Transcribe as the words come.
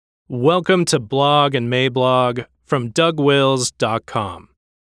Welcome to Blog and Mablog from DougWills.com.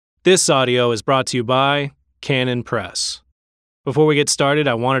 This audio is brought to you by Canon Press. Before we get started,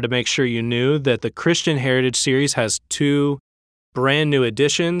 I wanted to make sure you knew that the Christian Heritage series has two brand new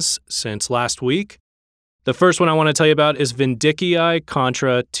editions since last week. The first one I want to tell you about is Vindicii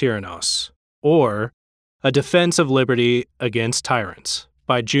contra Tyrannos, or A Defense of Liberty Against Tyrants,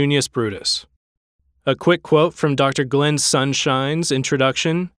 by Junius Brutus. A quick quote from Dr. Glenn Sunshine's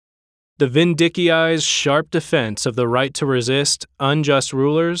introduction: "The Vindicii's sharp defense of the right to resist unjust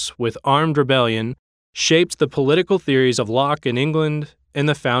rulers with armed rebellion shaped the political theories of Locke in England and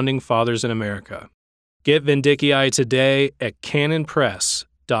the Founding Fathers in America." Get Vindicii today at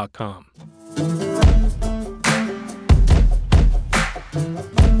canonpress.com.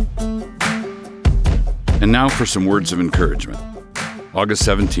 And now for some words of encouragement. August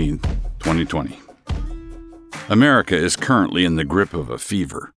 17th, 2020. America is currently in the grip of a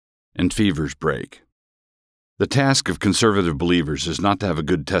fever, and fevers break. The task of conservative believers is not to have a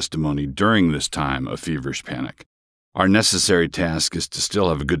good testimony during this time of feverish panic. Our necessary task is to still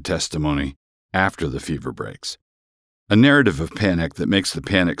have a good testimony after the fever breaks. A narrative of panic that makes the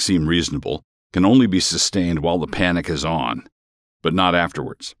panic seem reasonable can only be sustained while the panic is on, but not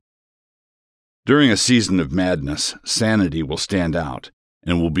afterwards. During a season of madness, sanity will stand out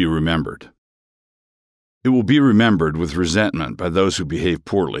and will be remembered. It will be remembered with resentment by those who behave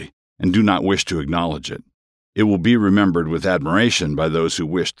poorly and do not wish to acknowledge it. It will be remembered with admiration by those who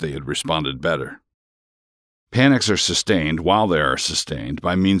wished they had responded better. Panics are sustained while they are sustained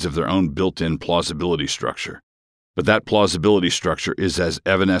by means of their own built-in plausibility structure, but that plausibility structure is as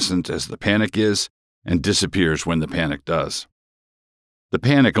evanescent as the panic is and disappears when the panic does. The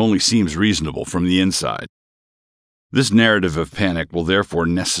panic only seems reasonable from the inside. This narrative of panic will therefore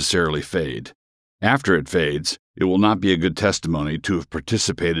necessarily fade. After it fades, it will not be a good testimony to have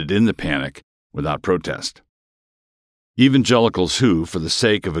participated in the panic without protest. Evangelicals who, for the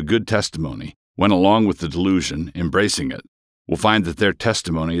sake of a good testimony, went along with the delusion, embracing it, will find that their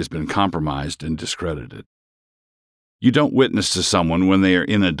testimony has been compromised and discredited. You don't witness to someone when they are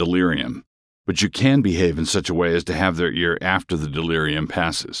in a delirium, but you can behave in such a way as to have their ear after the delirium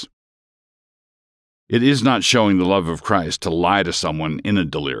passes. It is not showing the love of Christ to lie to someone in a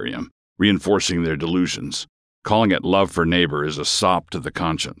delirium, reinforcing their delusions. Calling it love for neighbor is a sop to the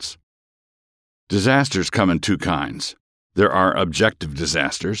conscience. Disasters come in two kinds. There are objective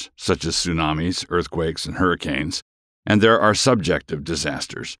disasters, such as tsunamis, earthquakes, and hurricanes, and there are subjective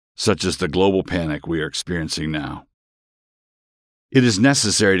disasters, such as the global panic we are experiencing now. It is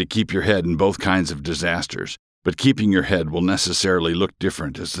necessary to keep your head in both kinds of disasters, but keeping your head will necessarily look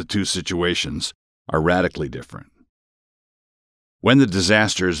different as the two situations are radically different. When the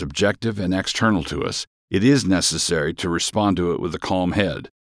disaster is objective and external to us, it is necessary to respond to it with a calm head,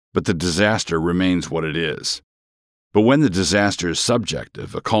 but the disaster remains what it is. But when the disaster is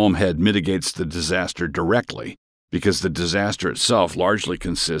subjective, a calm head mitigates the disaster directly because the disaster itself largely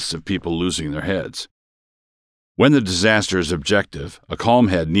consists of people losing their heads. When the disaster is objective, a calm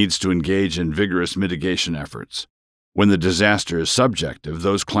head needs to engage in vigorous mitigation efforts. When the disaster is subjective,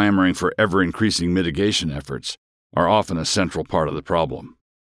 those clamoring for ever-increasing mitigation efforts are often a central part of the problem.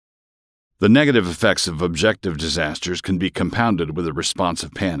 The negative effects of objective disasters can be compounded with a response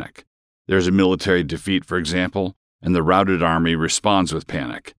of panic. There's a military defeat, for example, and the routed army responds with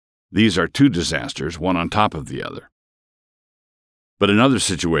panic. These are two disasters, one on top of the other. But in other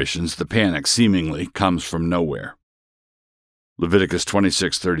situations, the panic seemingly comes from nowhere. Leviticus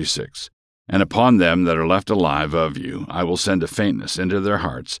 26:36, "And upon them that are left alive of you I will send a faintness into their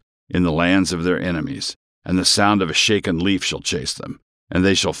hearts in the lands of their enemies, and the sound of a shaken leaf shall chase them, and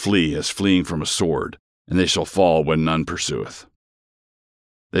they shall flee as fleeing from a sword, and they shall fall when none pursueth."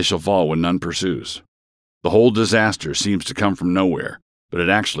 They shall fall when none pursues. The whole disaster seems to come from nowhere, but it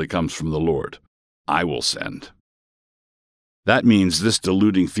actually comes from the Lord. I will send. That means this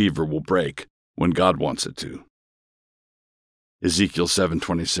deluding fever will break when God wants it to. Ezekiel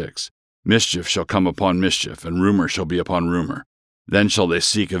 7:26, "Mischief shall come upon mischief, and rumor shall be upon rumor. Then shall they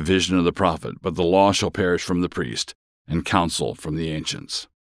seek a vision of the prophet, but the law shall perish from the priest, and counsel from the ancients."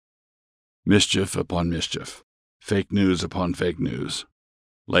 Mischief upon mischief, fake news upon fake news,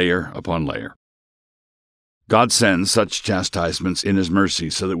 layer upon layer. God sends such chastisements in His mercy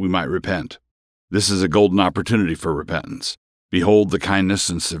so that we might repent. This is a golden opportunity for repentance. Behold the kindness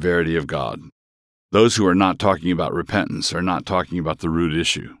and severity of God. Those who are not talking about repentance are not talking about the root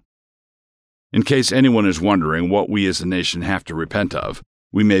issue. In case anyone is wondering what we as a nation have to repent of,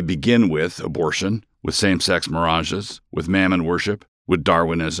 we may begin with abortion, with same-sex mirages, with mammon worship, with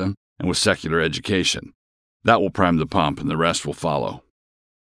Darwinism, and with secular education. That will prime the pump, and the rest will follow.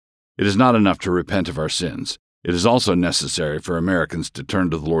 It is not enough to repent of our sins. It is also necessary for Americans to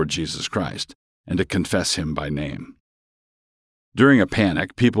turn to the Lord Jesus Christ and to confess Him by name. During a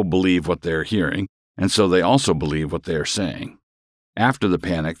panic, people believe what they are hearing, and so they also believe what they are saying. After the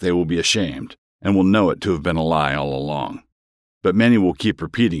panic, they will be ashamed and will know it to have been a lie all along. But many will keep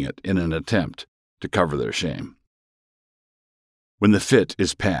repeating it in an attempt to cover their shame. When the fit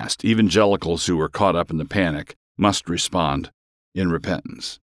is past, evangelicals who are caught up in the panic must respond in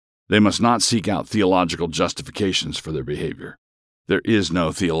repentance. They must not seek out theological justifications for their behavior. There is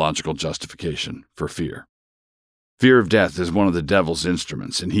no theological justification for fear. Fear of death is one of the devil's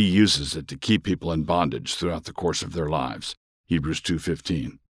instruments, and he uses it to keep people in bondage throughout the course of their lives. Hebrews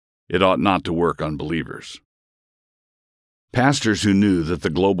 2:15. It ought not to work on believers. Pastors who knew that the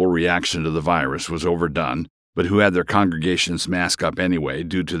global reaction to the virus was overdone, but who had their congregations mask up anyway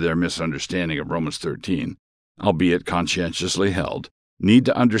due to their misunderstanding of Romans 13, albeit conscientiously held, need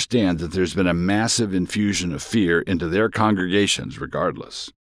to understand that there's been a massive infusion of fear into their congregations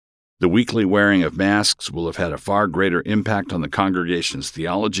regardless. The weekly wearing of masks will have had a far greater impact on the congregation's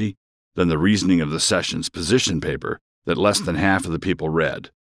theology than the reasoning of the session's position paper that less than half of the people read,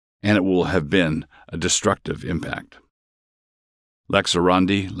 and it will have been a destructive impact. Lex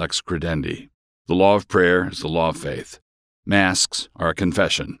orandi, lex credendi. The law of prayer is the law of faith. Masks are a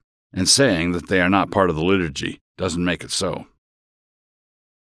confession, and saying that they are not part of the liturgy doesn't make it so.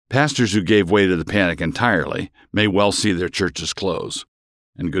 Pastors who gave way to the panic entirely may well see their churches close,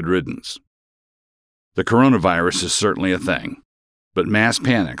 and good riddance. The coronavirus is certainly a thing, but mass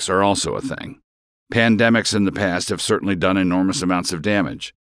panics are also a thing. Pandemics in the past have certainly done enormous amounts of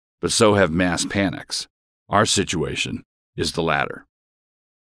damage, but so have mass panics. Our situation is the latter.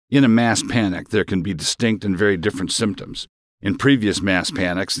 In a mass panic, there can be distinct and very different symptoms. In previous mass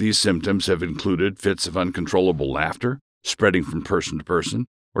panics, these symptoms have included fits of uncontrollable laughter, spreading from person to person,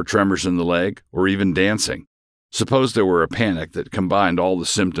 or tremors in the leg, or even dancing. Suppose there were a panic that combined all the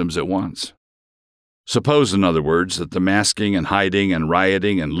symptoms at once. Suppose, in other words, that the masking and hiding and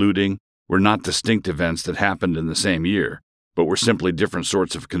rioting and looting were not distinct events that happened in the same year, but were simply different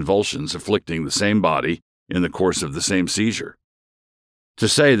sorts of convulsions afflicting the same body in the course of the same seizure. To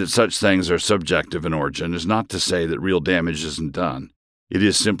say that such things are subjective in origin is not to say that real damage isn't done. It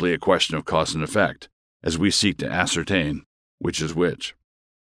is simply a question of cause and effect, as we seek to ascertain which is which.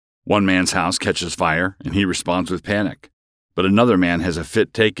 One man's house catches fire, and he responds with panic. But another man has a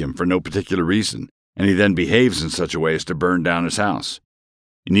fit take him for no particular reason, and he then behaves in such a way as to burn down his house.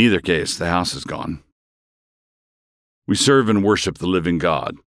 In either case, the house is gone. We serve and worship the living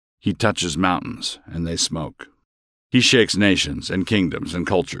God. He touches mountains, and they smoke. He shakes nations and kingdoms and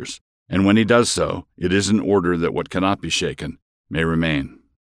cultures, and when he does so, it is in order that what cannot be shaken may remain.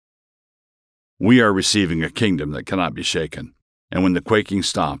 We are receiving a kingdom that cannot be shaken, and when the quaking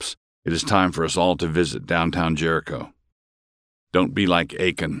stops, it is time for us all to visit downtown Jericho. Don't be like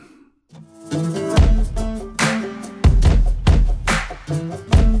Achan.